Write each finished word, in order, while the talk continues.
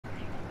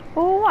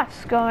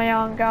What's going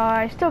on,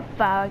 guys? The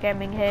Power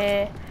Gaming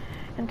here,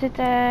 and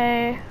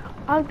today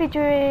I'll be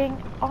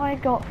doing I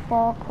got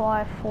Far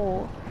Cry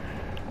 4,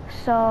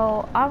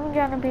 so I'm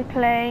gonna be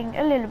playing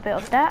a little bit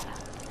of that.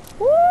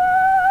 Woo!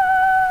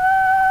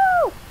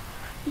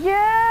 Yeah!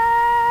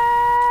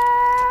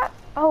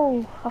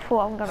 Oh, I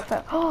thought I'm gonna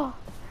fail. Oh,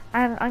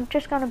 and I'm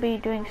just gonna be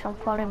doing some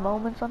funny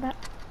moments on that.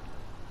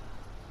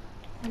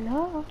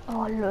 Hello?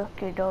 Oh,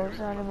 look at those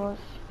animals.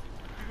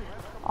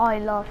 I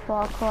love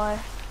Far Cry.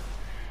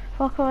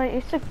 Far Cry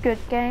is a good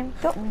game,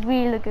 got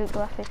really good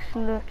graphics.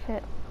 Look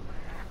at,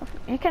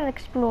 you can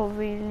explore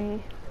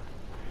really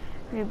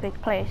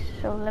big place.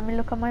 So let me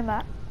look on my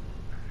map.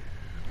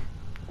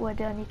 Where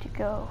do I need to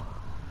go?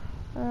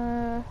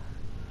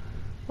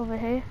 Over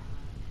here.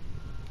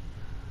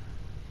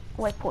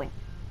 Waypoint.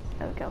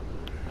 There we go.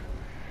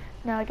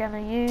 Now I'm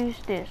gonna use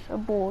this, a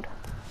board.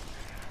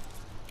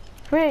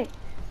 3,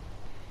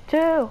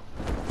 2,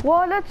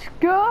 1, let's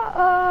go!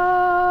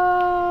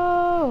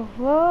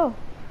 Whoa!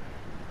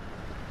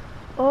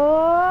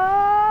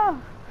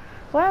 Oh,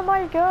 where am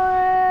I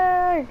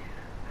going?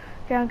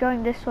 Okay, I'm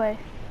going this way.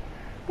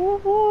 Woo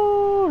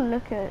woo!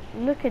 Look at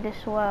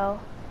this well.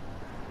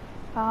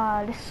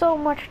 Ah, there's so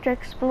much to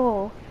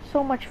explore.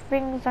 So much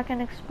things I can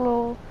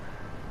explore.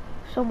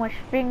 So much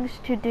things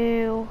to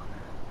do.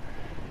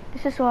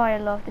 This is why I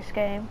love this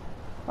game.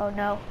 Oh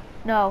no!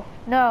 No!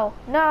 No!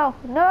 No!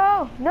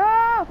 No!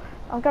 No!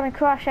 I'm gonna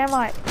crash, am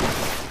I?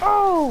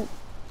 Oh!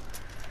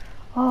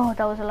 Oh,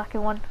 that was a lucky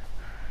one.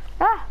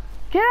 Ah!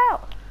 Get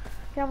out!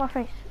 Get out of my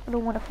face. I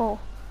don't want to fall.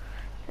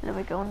 So let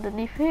me go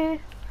underneath here.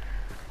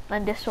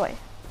 And this way.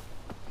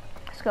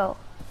 Let's go.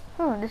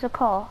 Oh, there's a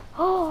car.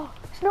 Oh,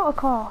 it's not a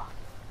car.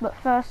 But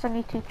first I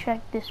need to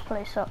check this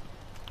place up.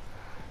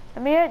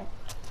 Let me in.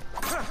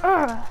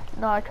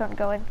 No, I can't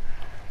go in.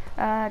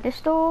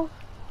 This door.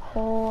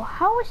 Oh,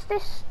 how is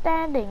this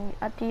standing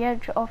at the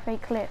edge of a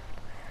cliff?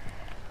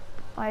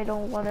 I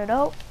don't want to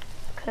know.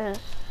 Cause,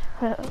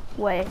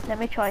 wait, let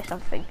me try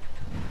something.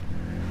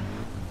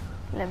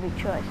 Let me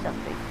try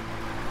something.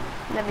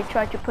 Let me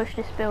try to push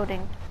this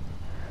building.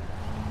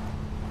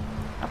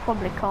 I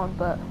probably can't,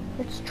 but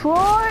let's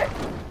try.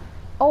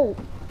 Oh,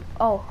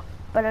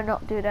 better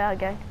not do that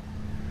again.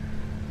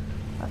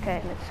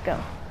 Okay, let's go.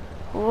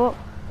 Whoa,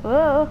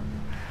 whoa.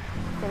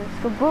 Okay, let's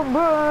go, boom,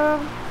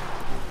 boom.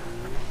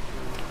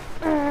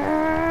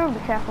 Be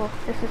careful.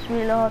 This is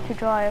really hard to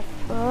drive.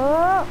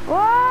 Oh,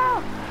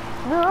 whoa,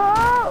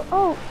 no.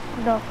 Oh,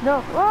 no,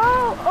 no.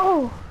 Oh,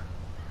 oh.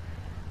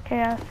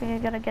 Okay, I think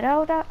I'm gonna get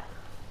out of that.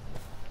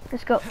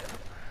 Let's go.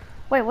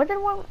 Wait, what did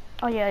one?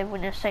 Oh yeah, I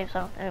went in a safe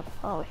zone.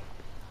 Oh wait.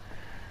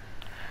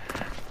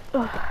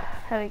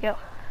 There we go.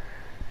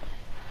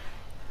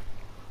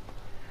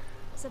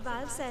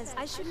 Sabal says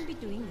I shouldn't be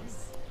doing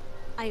this.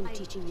 I am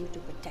teaching you to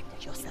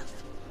protect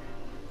yourself.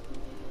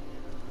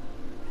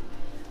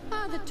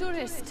 Ah, the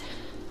tourist.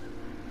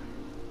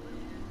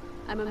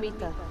 I'm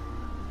Amita.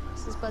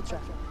 This is Bajra.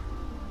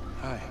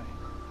 Hi.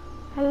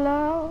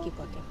 Hello. Keep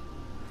working.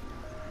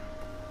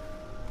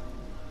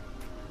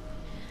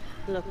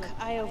 Look,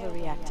 I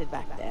overreacted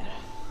back there.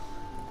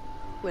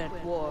 We're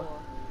at war.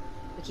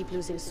 We keep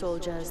losing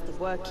soldiers, the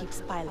work keeps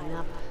piling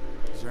up.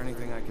 Is there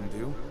anything I can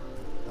do?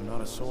 I'm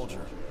not a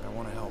soldier. I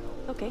want to help.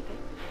 Okay.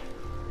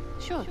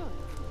 Sure.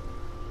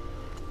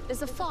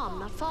 There's a farm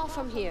not far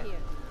from here.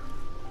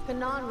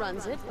 Kanan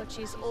runs it, but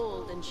she's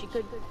old and she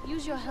could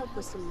use your help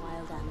with some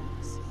wild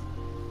animals.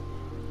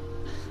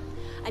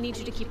 I need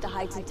you to keep the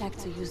hides intact,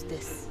 so use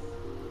this.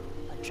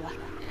 Bajra.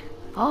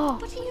 Oh.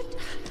 What are you doing?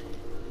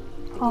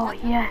 Oh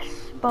yes,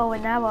 bow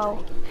and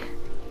arrow.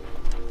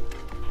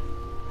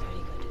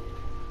 Very good.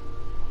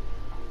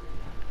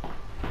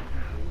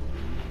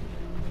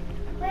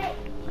 Wait,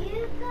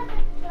 you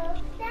gotta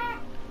close that?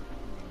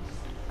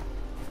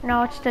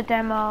 No, it's the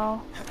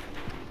demo.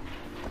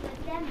 The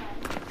demo.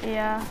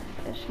 Yeah,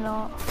 it's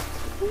not.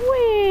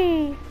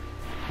 Whee!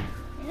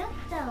 It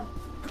looks so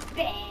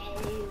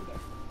big.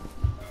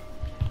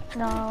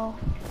 No,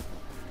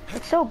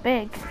 it's so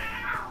big.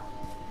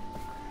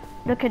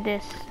 Look at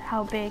this,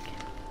 how big.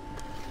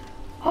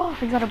 Oh,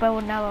 we got a bow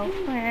and arrow.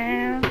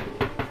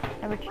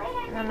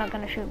 I'm not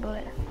gonna shoot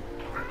bullet.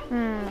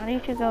 I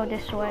need to go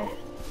this way.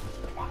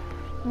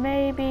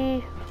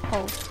 Maybe.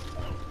 Oh,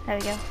 there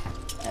we go.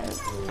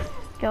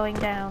 Going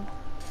down.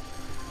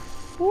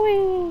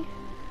 Whee!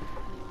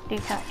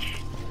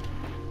 Detach.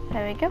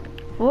 There we go.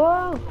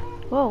 Whoa!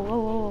 Whoa, whoa,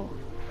 whoa.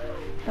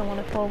 Don't want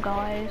to fall,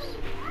 guys.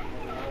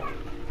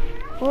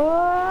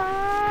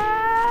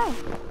 Whoa!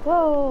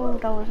 Whoa,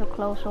 that was a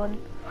close one.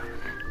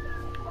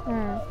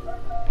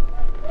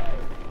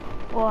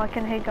 Oh, I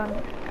can hear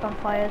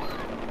gunfires.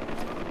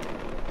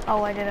 Oh,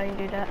 why did I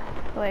do that?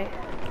 Wait.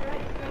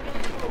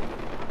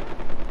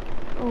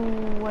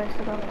 Ooh, where's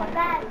the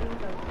gunfire?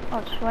 Oh,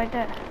 it's right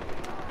there.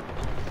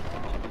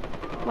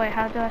 Wait,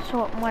 how do I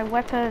sort my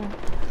weapon?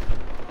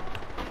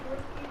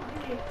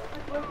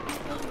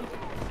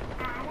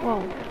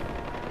 Whoa.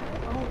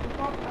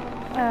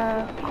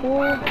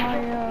 Cool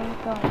higher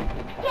gun.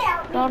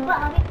 Gun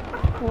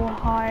for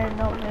higher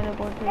not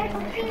available during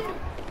mission.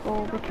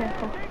 Oh, be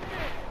careful.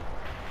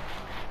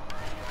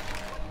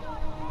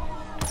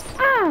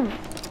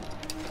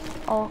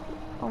 Oh,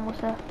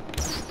 almost there.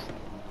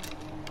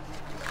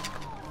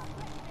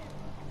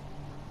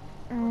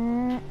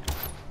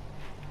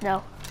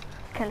 No.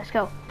 Okay, let's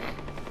go.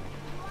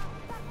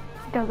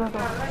 Go, go, go.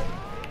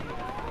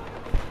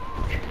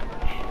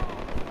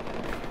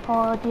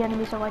 Oh, the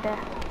enemies are right there.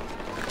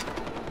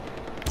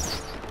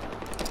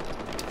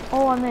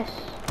 Oh, I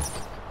missed.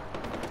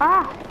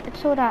 Ah, it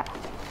saw that.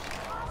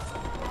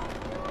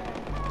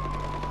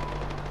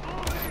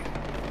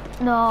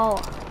 No.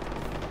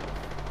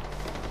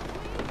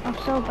 I'm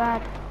so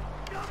bad.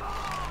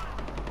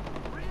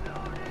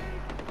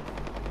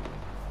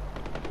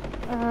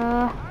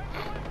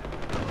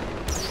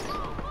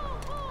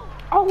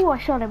 Oh, I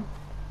shot him.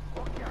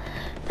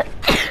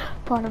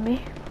 Pardon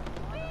me.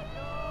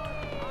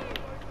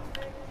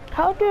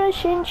 How do I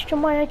change to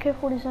my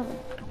AK-47?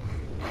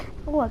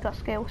 Oh, I got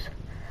skills.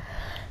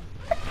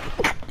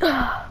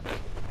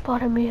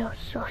 Pardon me, I'm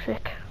so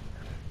sick.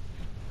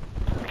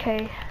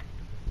 Okay.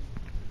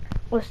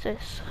 What's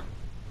this?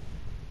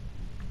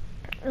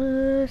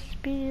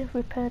 Speed,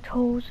 repair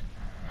tools.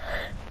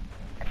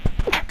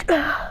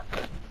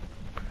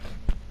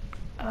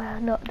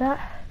 Not that.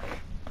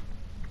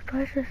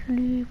 Precious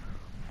leaf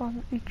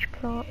from each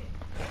plot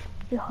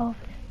you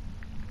harvest.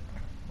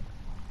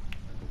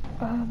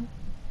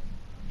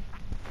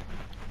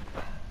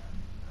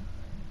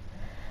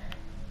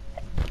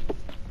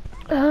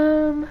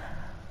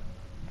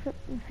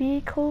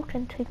 Vehicle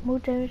can take more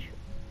damage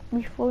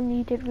before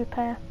needed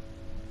repair.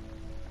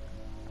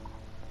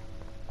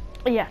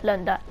 Yeah,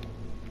 learn that.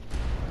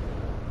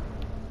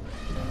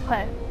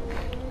 Okay.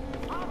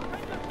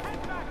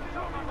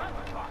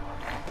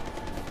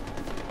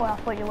 Oh, I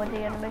thought you were the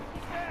enemy.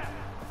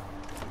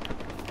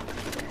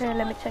 Here,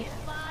 let me take.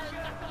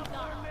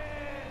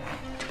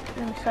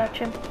 Let me search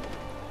him.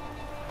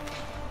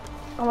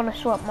 I want to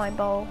swap my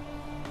bow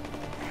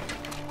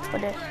for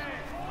this.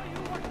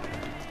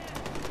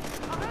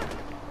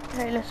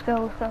 Okay, let's go,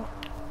 let's go.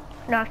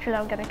 No, actually,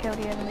 I'm gonna kill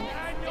the enemy.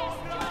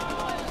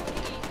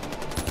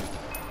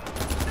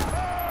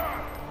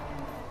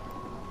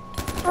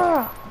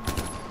 Ah!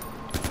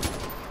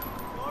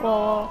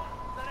 Whoa.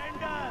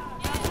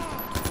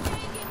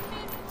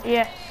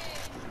 Yes.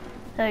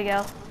 There you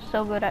go.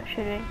 So good at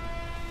shooting.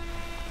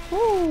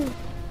 Woo!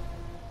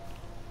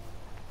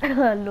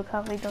 Look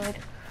how he died.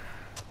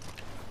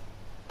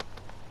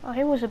 Oh,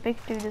 he was a big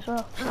dude as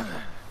well.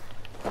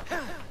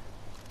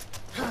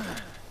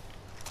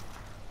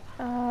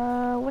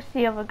 What's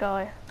the other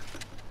guy?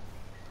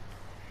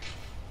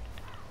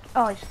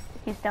 Oh,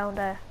 he's down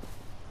there.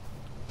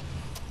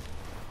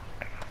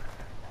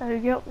 There we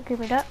go, give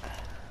me that.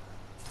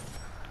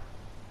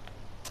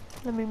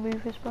 Let me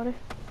move his body.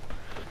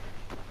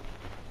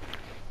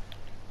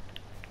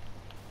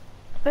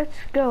 Let's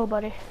go,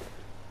 buddy.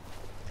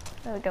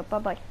 There we go,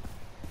 bye-bye.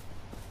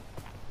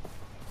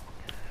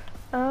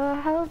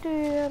 How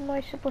am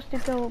I supposed to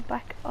go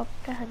back up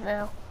there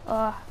now?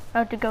 I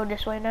have to go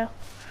this way now.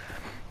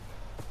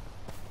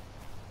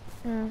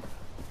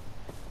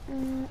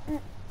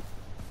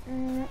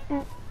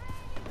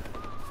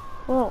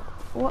 Whoa,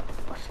 what?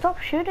 Stop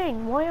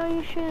shooting! Why are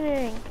you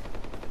shooting?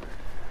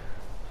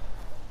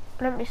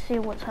 Let me see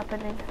what's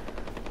happening.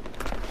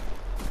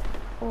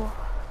 Oh,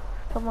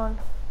 come on.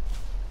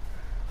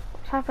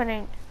 What's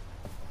happening?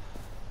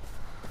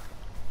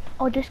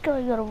 Oh, this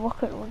guy got a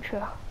rocket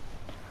launcher.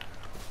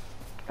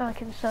 I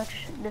can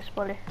search this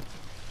body.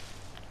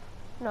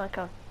 No, I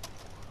can't.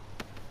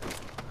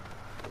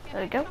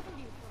 There we go.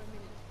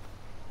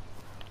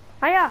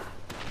 Hiya!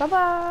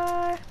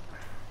 Bye-bye!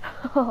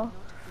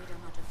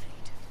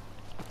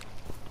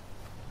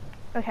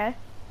 Okay.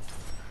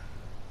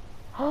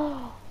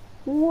 Oh!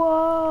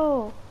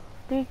 Whoa!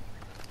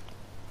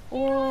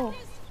 Whoa!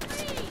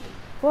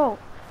 Whoa!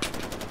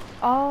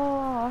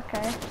 Oh,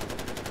 okay.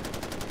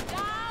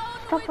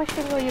 Stop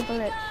wasting all your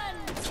bullets.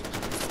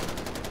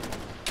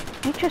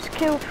 You just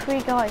killed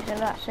 3 guys and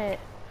that's it.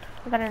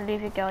 I'm gonna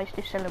leave you guys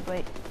to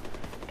celebrate.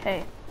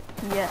 Okay.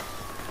 Yes.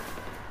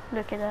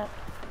 Look at that.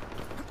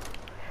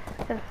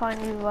 I'm gonna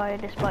finally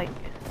ride this bike.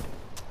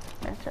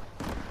 And so,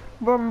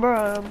 brum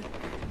brum.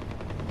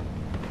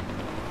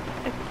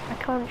 I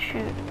can't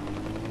shoot.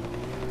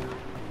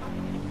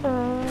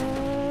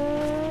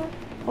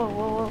 Whoa,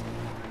 whoa, whoa.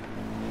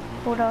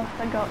 Hold on,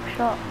 I got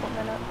shot for a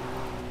minute.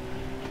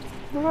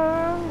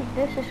 Bro,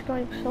 this is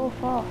going so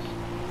fast.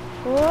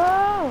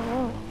 Whoa,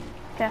 whoa.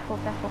 Careful,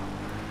 careful.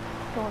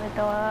 Don't wanna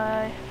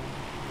die.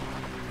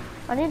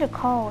 I need a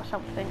car or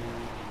something.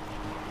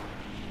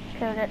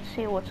 Okay, let's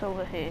see what's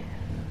over here.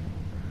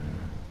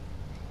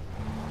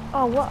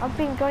 Oh, what? I've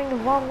been going the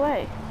wrong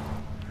way.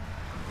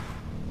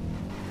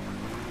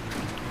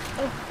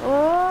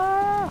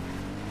 Oh.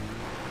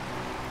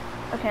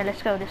 Okay,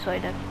 let's go this way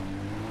then.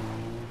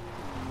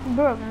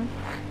 Boom.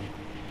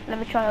 Let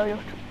me try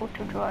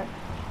auto drive.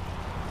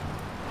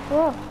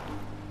 Whoa.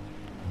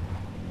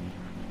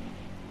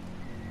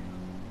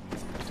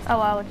 Oh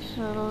wow, it's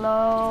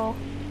slow.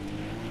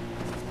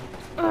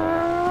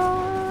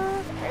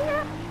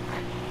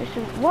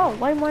 Whoa,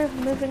 why am I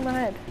moving my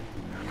head?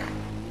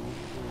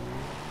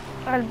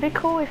 It'd be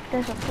cool if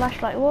there's a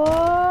flashlight. Whoa!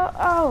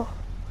 Oh!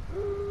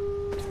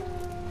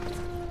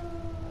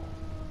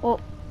 Oh!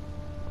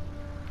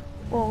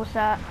 What was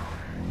that?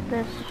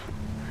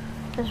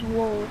 There's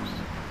wolves.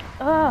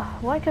 Ugh!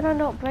 Why can I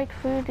not break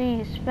through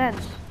these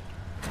vents?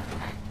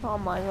 Oh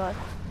my god!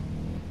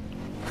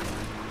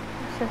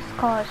 This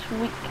car is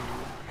weak.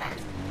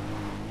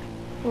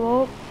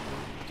 Whoa!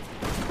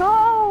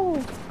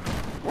 No!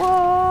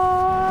 Whoa!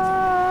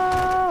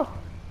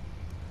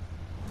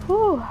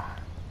 Whew!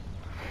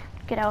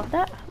 Get out of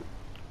that.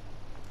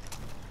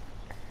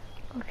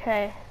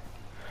 Okay.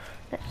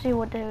 Let's see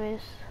what there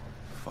is.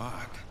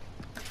 Fuck.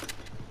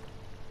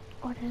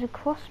 Oh, there's a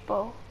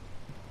crossbow.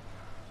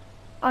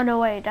 Oh no,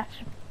 wait, that's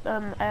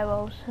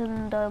arrows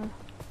and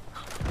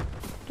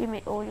give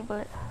me all your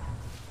bullets.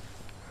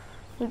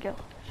 Here we go.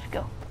 Let's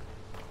go.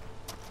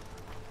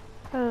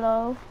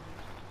 Hello.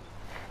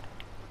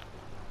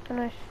 Can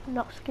I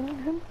not skin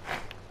him?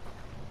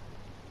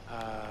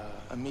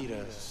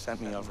 Amita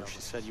sent me over. She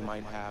said you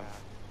might have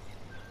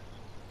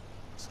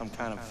some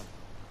kind of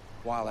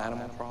wild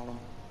animal problem.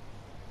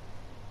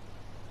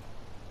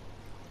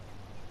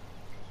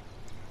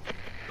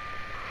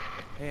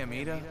 Hey,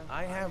 Amita,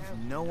 I have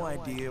no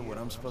idea what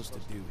I'm supposed to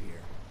do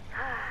here.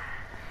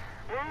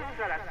 Wolves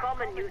are a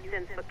common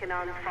nuisance for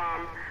Canaan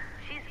Farm.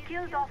 She's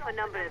killed off a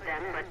number of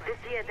them, but this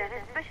year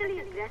they're especially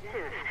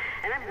aggressive,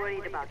 and I'm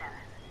worried about her.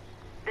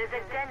 There's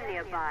a den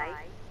nearby.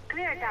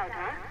 Clear it out,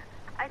 huh?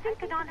 I think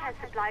Canaan has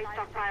supplies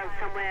stockpiled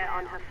somewhere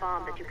on her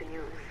farm that you can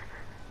use.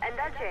 And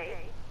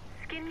Ajay,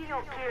 skin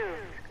your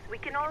kills. We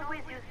can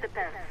always use the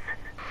pelts.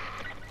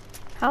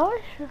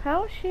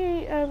 How is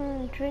she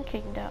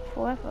drinking that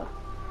forever?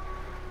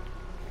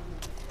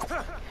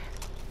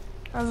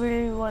 I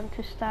really want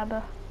to stab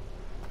her.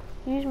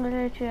 Use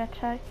military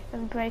attack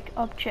and break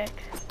object.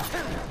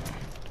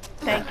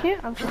 Thank you.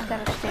 I'm just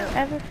gonna steal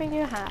everything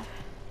you have.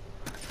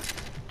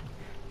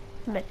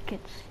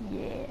 Medkits,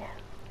 yeah.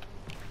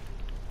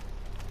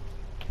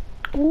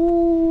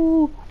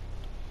 Ooh,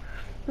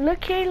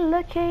 looky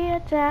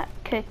at that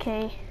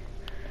cookie.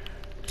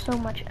 So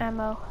much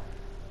ammo.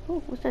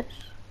 Ooh, what's this?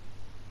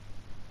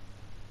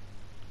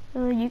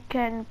 You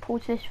can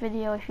pause this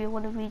video if you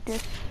want to read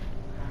this.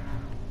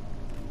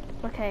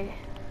 Okay.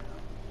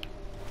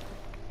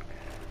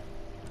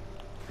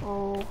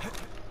 Oh.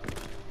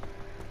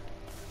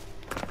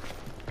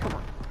 Come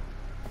on.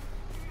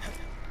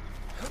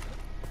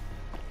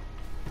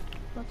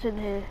 What's in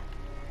here?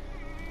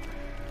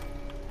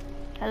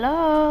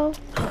 Hello?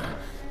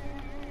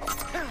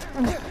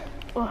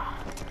 Oh,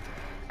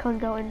 can't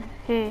go in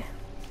here.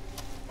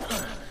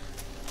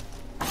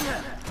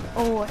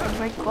 Oh, I can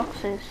break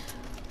boxes.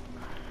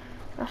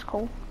 That's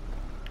cool.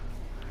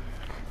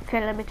 Okay,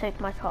 let me take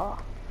my car.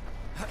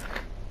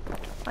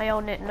 I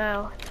own it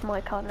now. It's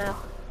my car now.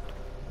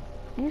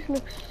 These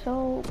look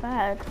so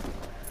bad.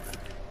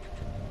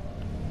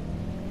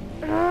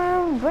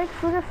 Break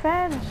through the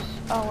fence.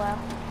 Oh well.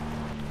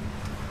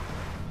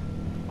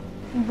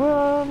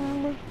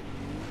 Boom.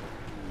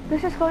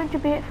 This is going to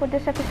be it for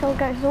this episode,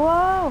 guys.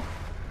 Whoa!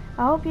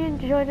 I hope you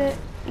enjoyed it.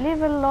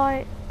 Leave a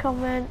like,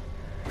 comment,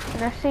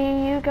 and I'll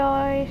see you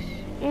guys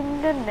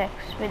in the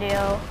next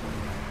video.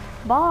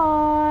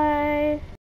 Bye!